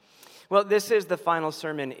Well, this is the final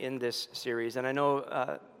sermon in this series, and I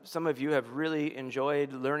know some of you have really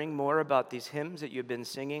enjoyed learning more about these hymns that you've been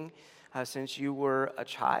singing since you were a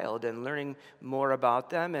child, and learning more about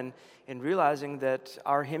them, and realizing that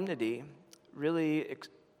our hymnody really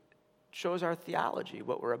shows our theology,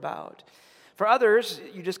 what we're about. For others,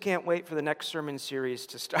 you just can't wait for the next sermon series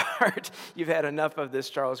to start. You've had enough of this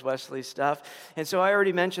Charles Wesley stuff. And so I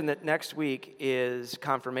already mentioned that next week is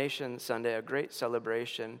Confirmation Sunday, a great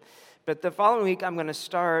celebration. But the following week, I'm going to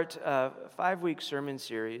start a 5-week sermon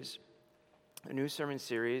series, a new sermon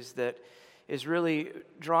series that is really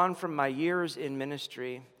drawn from my years in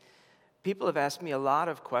ministry. People have asked me a lot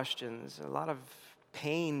of questions, a lot of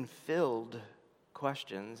pain-filled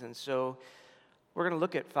questions, and so we're going to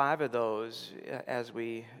look at 5 of those as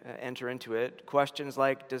we enter into it. Questions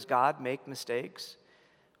like, does God make mistakes?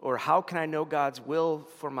 Or how can I know God's will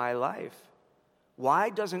for my life? Why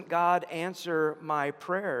doesn't God answer my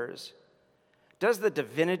prayers? Does the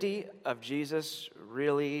divinity of Jesus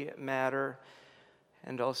really matter?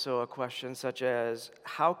 And also a question such as,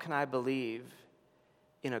 how can I believe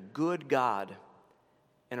in a good God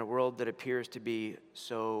in a world that appears to be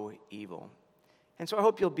so evil? And so I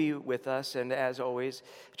hope you'll be with us, and as always,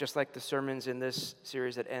 just like the sermons in this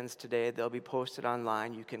series that ends today, they'll be posted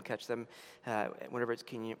online. You can catch them whenever it's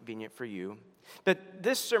convenient for you. But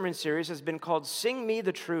this sermon series has been called Sing Me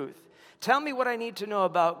the Truth. Tell me what I need to know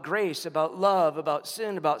about grace, about love, about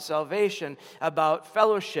sin, about salvation, about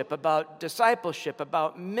fellowship, about discipleship,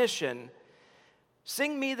 about mission.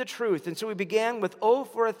 Sing me the truth. And so we began with Oh,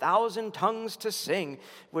 for 1,000 Tongues to Sing,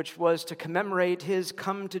 which was to commemorate his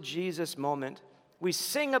come to Jesus moment. We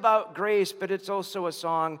sing about grace, but it's also a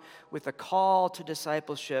song with a call to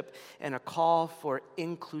discipleship and a call for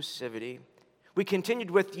inclusivity. We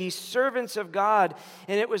continued with Ye Servants of God,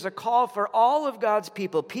 and it was a call for all of God's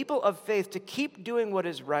people, people of faith, to keep doing what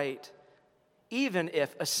is right, even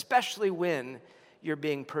if, especially when, you're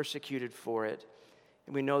being persecuted for it.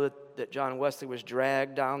 And we know that John Wesley was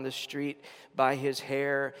dragged down the street by his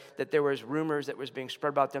hair, that there was rumors that was being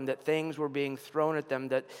spread about them, that things were being thrown at them,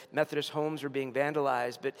 that Methodist homes were being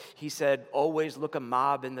vandalized. But he said, always look a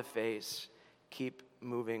mob in the face. Keep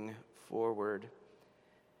moving forward.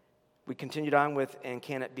 We continued on with, And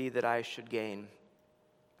Can It Be That I Should Gain?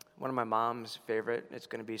 One of my mom's favorite. It's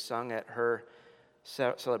going to be sung at her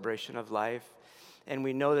celebration of life. And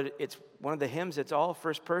we know that it's one of the hymns, it's all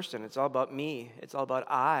first person. It's all about me. It's all about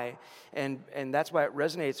I. And that's why it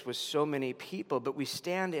resonates with so many people. But we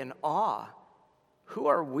stand in awe. Who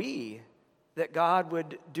are we that God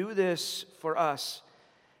would do this for us?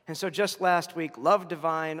 And so just last week, Love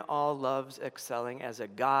Divine, All Loves Excelling, as a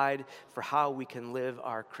guide for how we can live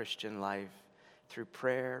our Christian life through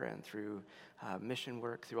prayer and through mission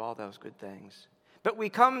work, through all those good things. But we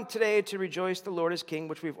come today to rejoice the Lord is King,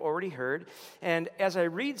 which we've already heard. And as I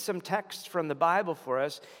read some text from the Bible for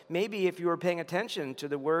us, maybe if you were paying attention to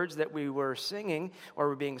the words that we were singing or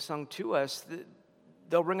were being sung to us,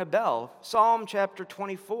 they'll ring a bell. Psalm chapter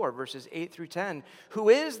 24, verses 8 through 10. Who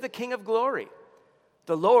is the King of glory?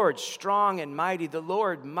 The Lord strong and mighty, the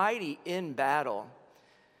Lord mighty in battle.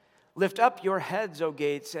 Lift up your heads, O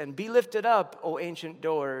gates, and be lifted up, O ancient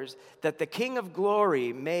doors, that the King of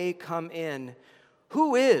glory may come in.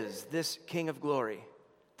 Who is this King of glory?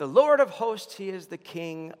 The Lord of hosts, he is the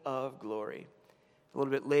King of glory. A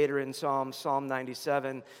little bit later in Psalm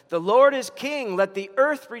 97, the Lord is King, let the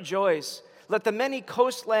earth rejoice. Let the many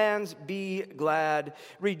coastlands be glad.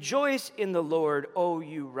 Rejoice in the Lord, O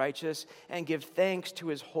you righteous, and give thanks to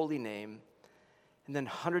his holy name. And then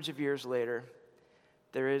hundreds of years later,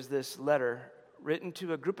 there is this letter written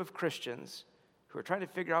to a group of Christians who are trying to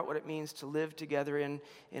figure out what it means to live together in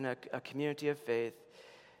a community of faith.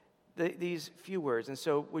 These few words. And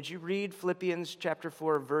so would you read Philippians chapter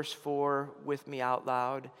 4, verse 4 with me out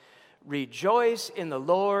loud? Rejoice in the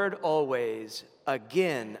Lord always.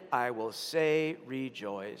 Again, I will say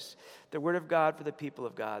rejoice. The word of God for the people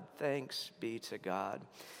of God. Thanks be to God.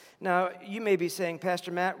 Now, you may be saying,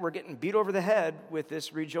 Pastor Matt, we're getting beat over the head with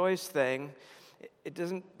this rejoice thing. It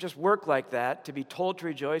doesn't just work like that, to be told to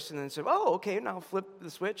rejoice and then say, oh, okay, now flip the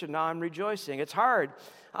switch and now I'm rejoicing. It's hard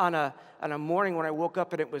on a morning when I woke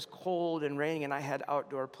up and it was cold and raining and I had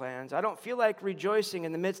outdoor plans. I don't feel like rejoicing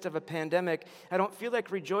in the midst of a pandemic. I don't feel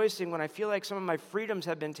like rejoicing when I feel like some of my freedoms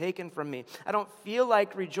have been taken from me. I don't feel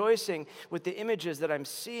like rejoicing with the images that I'm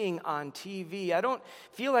seeing on TV. I don't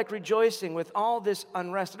feel like rejoicing with all this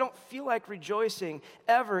unrest. I don't feel like rejoicing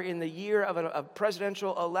ever in the year of a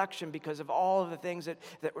presidential election because of all of the things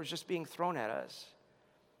that were just being thrown at us.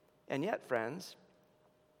 And yet, friends,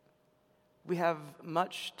 we have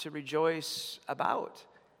much to rejoice about.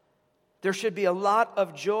 There should be a lot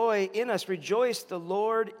of joy in us. Rejoice, the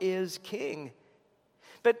Lord is King.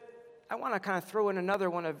 But I want to kind of throw in another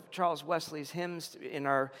one of Charles Wesley's hymns in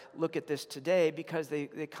our look at this today because they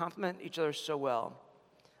complement each other so well,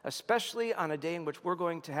 especially on a day in which we're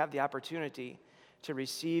going to have the opportunity to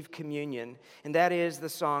receive communion, and that is the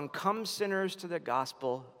song, "Come Sinners to the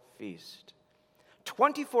Gospel Feast."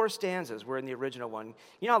 24 stanzas were in the original one.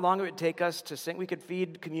 You know how long it would take us to sing? We could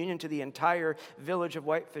feed communion to the entire village of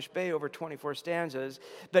Whitefish Bay over 24 stanzas.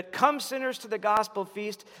 But come sinners to the gospel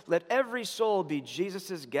feast, let every soul be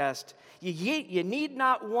Jesus' guest. You need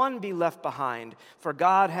not one be left behind, for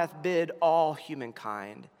God hath bid all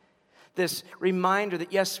humankind. This reminder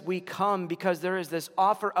that, yes, we come because there is this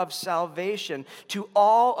offer of salvation to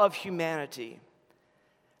all of humanity.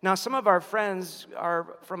 Now, some of our friends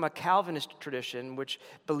are from a Calvinist tradition which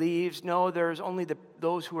believes, no, there's only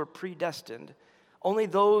those who are predestined, only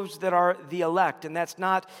those that are the elect, and that's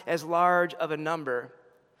not as large of a number.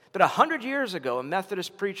 But 100 years ago, a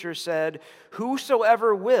Methodist preacher said,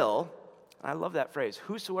 whosoever will, I love that phrase,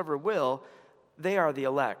 whosoever will, they are the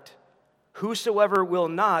elect. Whosoever will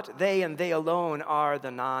not, they and they alone are the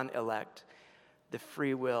non-elect, the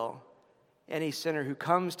free will. Any sinner who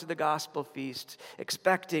comes to the gospel feast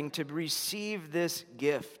expecting to receive this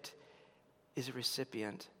gift is a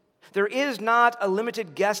recipient. There is not a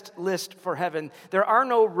limited guest list for heaven. There are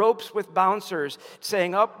no ropes with bouncers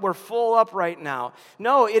saying, we're full up right now.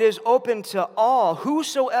 No, it is open to all.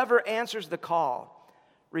 Whosoever answers the call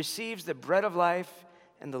receives the bread of life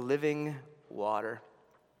and the living water.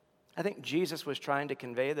 I think Jesus was trying to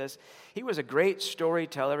convey this. He was a great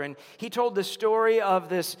storyteller, and he told the story of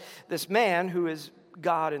this man who is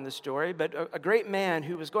God in the story, but a great man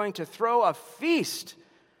who was going to throw a feast,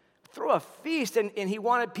 and he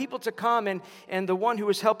wanted people to come, and the one who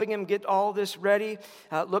was helping him get all this ready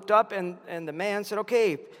looked up, and the man said,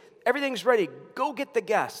 okay, everything's ready. Go get the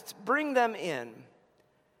guests. Bring them in.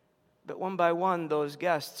 But one by one, those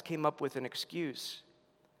guests came up with an excuse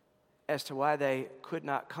as to why they could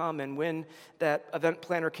not come. And when that event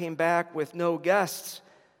planner came back with no guests,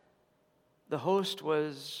 the host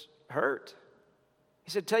was hurt.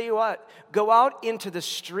 He said, tell you what, go out into the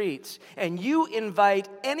streets and you invite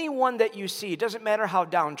anyone that you see. It doesn't matter how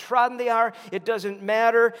downtrodden they are. It doesn't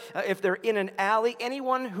matter if they're in an alley.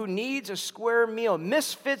 Anyone who needs a square meal.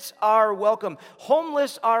 Misfits are welcome.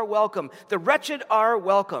 Homeless are welcome. The wretched are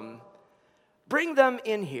welcome. Bring them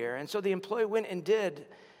in here. And so the employee went and did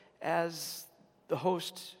as the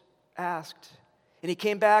host asked. And he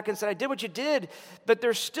came back and said, I did what you did, but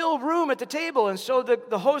there's still room at the table. And so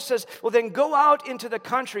the host says, well, then go out into the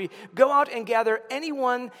country. Go out and gather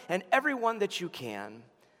anyone and everyone that you can.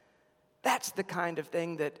 That's the kind of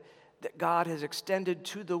thing that God has extended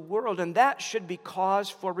to the world, and that should be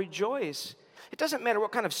cause for rejoice. It doesn't matter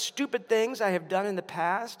what kind of stupid things I have done in the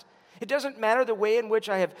past. It doesn't matter the way in which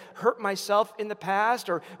I have hurt myself in the past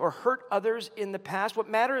or hurt others in the past. What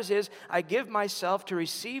matters is I give myself to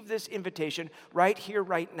receive this invitation right here,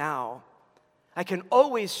 right now. I can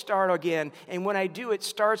always start again, and when I do, it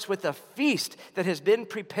starts with a feast that has been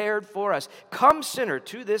prepared for us. Come, sinner,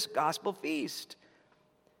 to this gospel feast.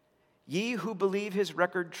 Ye who believe his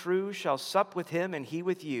record true shall sup with him and he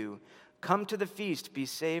with you. Come to the feast, be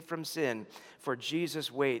saved from sin, for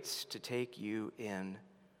Jesus waits to take you in.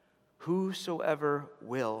 Whosoever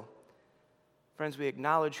will. Friends, we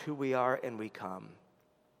acknowledge who we are and we come.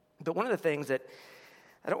 But one of the things that,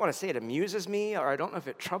 I don't want to say it amuses me, or I don't know if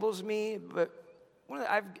it troubles me, but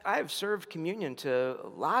I have served communion to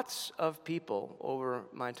lots of people over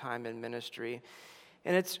my time in ministry.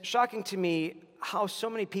 And it's shocking to me how so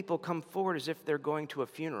many people come forward as if they're going to a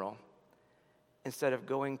funeral instead of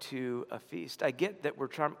going to a feast. I get that we're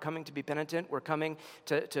coming to be penitent. We're coming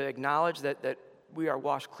to acknowledge that we are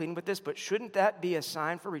washed clean with this, but shouldn't that be a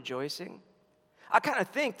sign for rejoicing? I kind of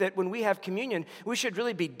think that when we have communion, we should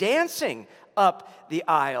really be dancing up the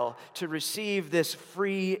aisle to receive this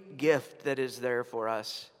free gift that is there for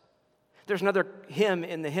us. There's another hymn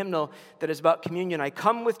in the hymnal that is about communion. I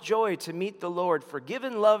come with joy to meet the Lord,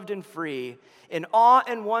 forgiven, loved, and free, in awe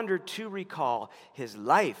and wonder to recall his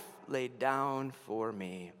life laid down for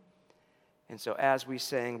me. And so as we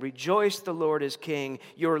sang, rejoice, the Lord is King,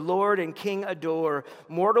 your Lord and King adore.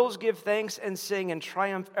 Mortals give thanks and sing and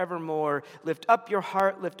triumph evermore. Lift up your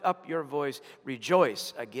heart, lift up your voice.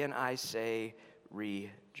 Rejoice, again I say,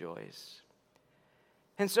 rejoice.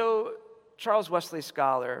 And so Charles Wesley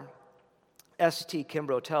scholar S.T.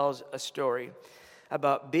 Kimbrough tells a story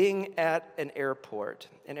about being at an airport.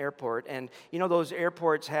 And you know those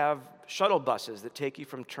airports have shuttle buses that take you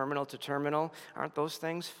from terminal to terminal. Aren't those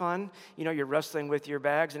things fun? You know, you're wrestling with your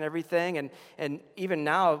bags and everything. And even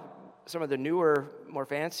now, some of the newer, more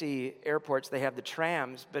fancy airports, they have the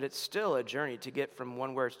trams, but it's still a journey to get from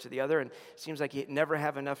one word to the other, and it seems like you never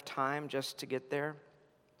have enough time just to get there.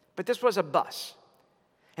 But this was a bus.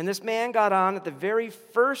 And this man got on at the very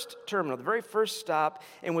first terminal, the very first stop,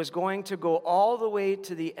 and was going to go all the way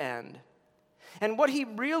to the end. And what he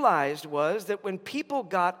realized was that when people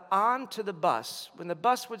got onto the bus, when the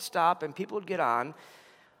bus would stop and people would get on,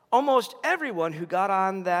 almost everyone who got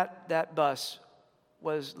on that bus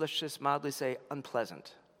was, let's just mildly say,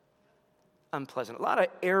 unpleasant. Unpleasant. A lot of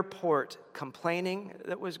airport complaining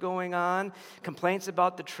that was going on, complaints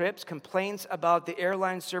about the trips, complaints about the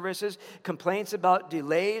airline services, complaints about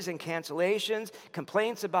delays and cancellations,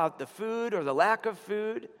 complaints about the food or the lack of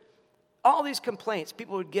food. All these complaints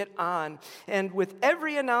people would get on. And with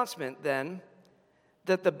every announcement then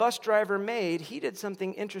that the bus driver made, he did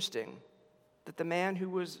something interesting that the man who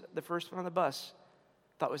was the first one on the bus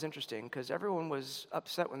thought was interesting, because everyone was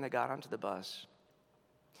upset when they got onto the bus.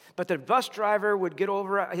 But the bus driver would get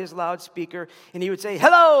over his loudspeaker and he would say,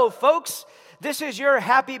 "Hello, folks. This is your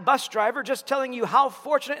happy bus driver just telling you how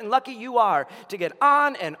fortunate and lucky you are to get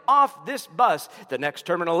on and off this bus. The next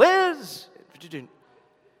terminal is..."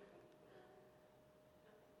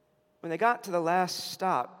 When they got to the last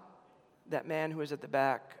stop, that man who was at the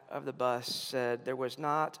back of the bus said there was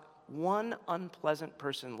not one unpleasant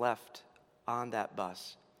person left on that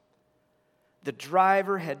bus. The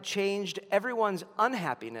driver had changed everyone's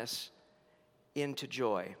unhappiness into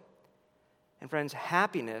joy. And friends,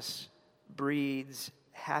 happiness breeds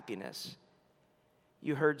happiness.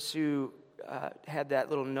 You heard Sue had that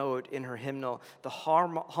little note in her hymnal. The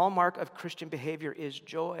hallmark of Christian behavior is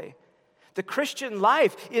joy. The Christian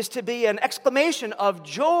life is to be an exclamation of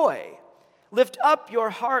joy. Lift up your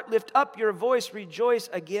heart, lift up your voice, rejoice.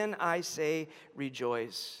 Again, I say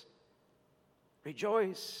rejoice.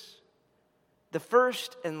 Rejoice. The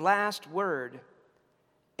first and last word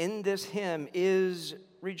in this hymn is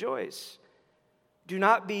rejoice. Do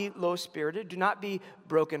not be low-spirited. Do not be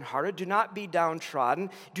brokenhearted. Do not be downtrodden.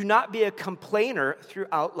 Do not be a complainer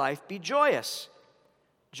throughout life. Be joyous.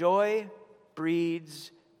 Joy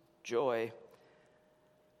breeds joy.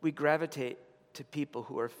 We gravitate to people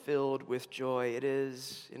who are filled with joy. It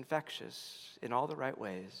is infectious in all the right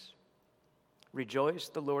ways. Rejoice,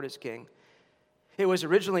 the Lord is King. It was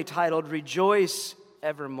originally titled Rejoice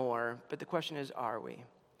Evermore, but the question is, are we?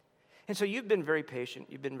 And so you've been very patient.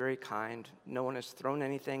 You've been very kind. No one has thrown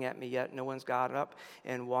anything at me yet. No one's got up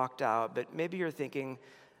and walked out. But maybe you're thinking,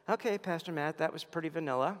 okay, Pastor Matt, that was pretty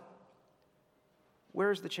vanilla.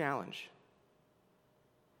 Where's the challenge?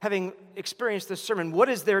 Having experienced this sermon, what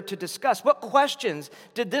is there to discuss? What questions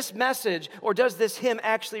did this message or does this hymn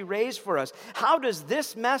actually raise for us? How does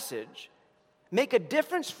this message make a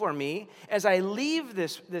difference for me as I leave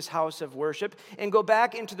this house of worship and go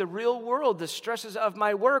back into the real world, the stresses of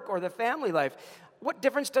my work or the family life? What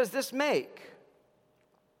difference does this make?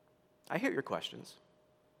 I hear your questions.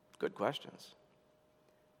 Good questions.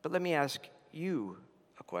 But let me ask you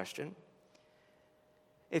a question.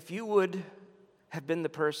 If you would have been the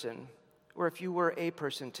person, or if you were a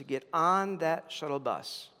person to get on that shuttle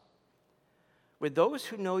bus, with those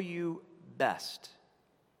who know you best,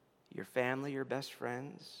 your family, your best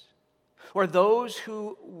friends, or those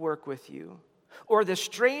who work with you, or the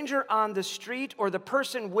stranger on the street, or the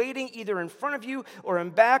person waiting either in front of you or in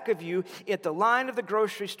back of you at the line of the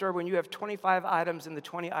grocery store when you have 25 items in the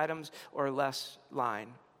 20 items or less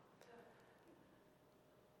line.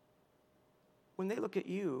 When they look at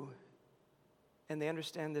you and they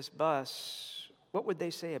understand this bus, what would they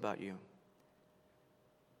say about you?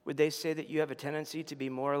 Would they say that you have a tendency to be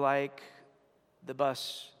more like the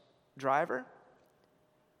bus driver?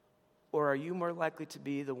 Or are you more likely to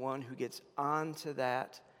be the one who gets onto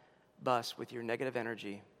that bus with your negative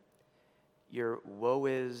energy, your woe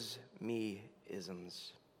is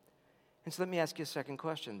me-isms? And so let me ask you a second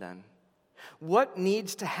question then. What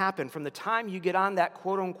needs to happen from the time you get on that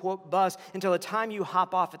quote-unquote bus until the time you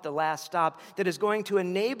hop off at the last stop that is going to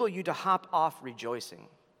enable you to hop off rejoicing?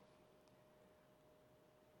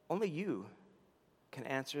 Only you can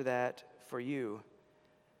answer that for you.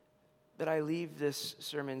 But I leave this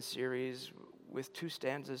sermon series with 2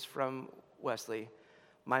 stanzas from Wesley.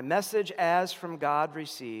 My message as from God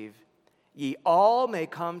receive, ye all may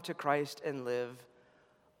come to Christ and live.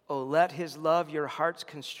 O let his love your hearts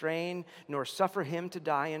constrain, nor suffer him to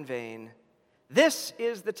die in vain. This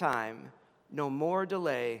is the time, no more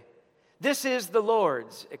delay. This is the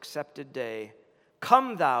Lord's accepted day.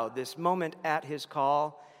 Come thou this moment at his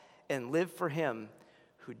call, and live for him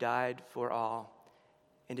who died for all.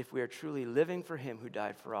 And if we are truly living for him who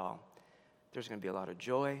died for all, there's going to be a lot of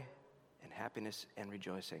joy and happiness and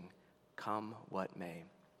rejoicing. come what may.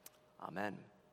 Amen.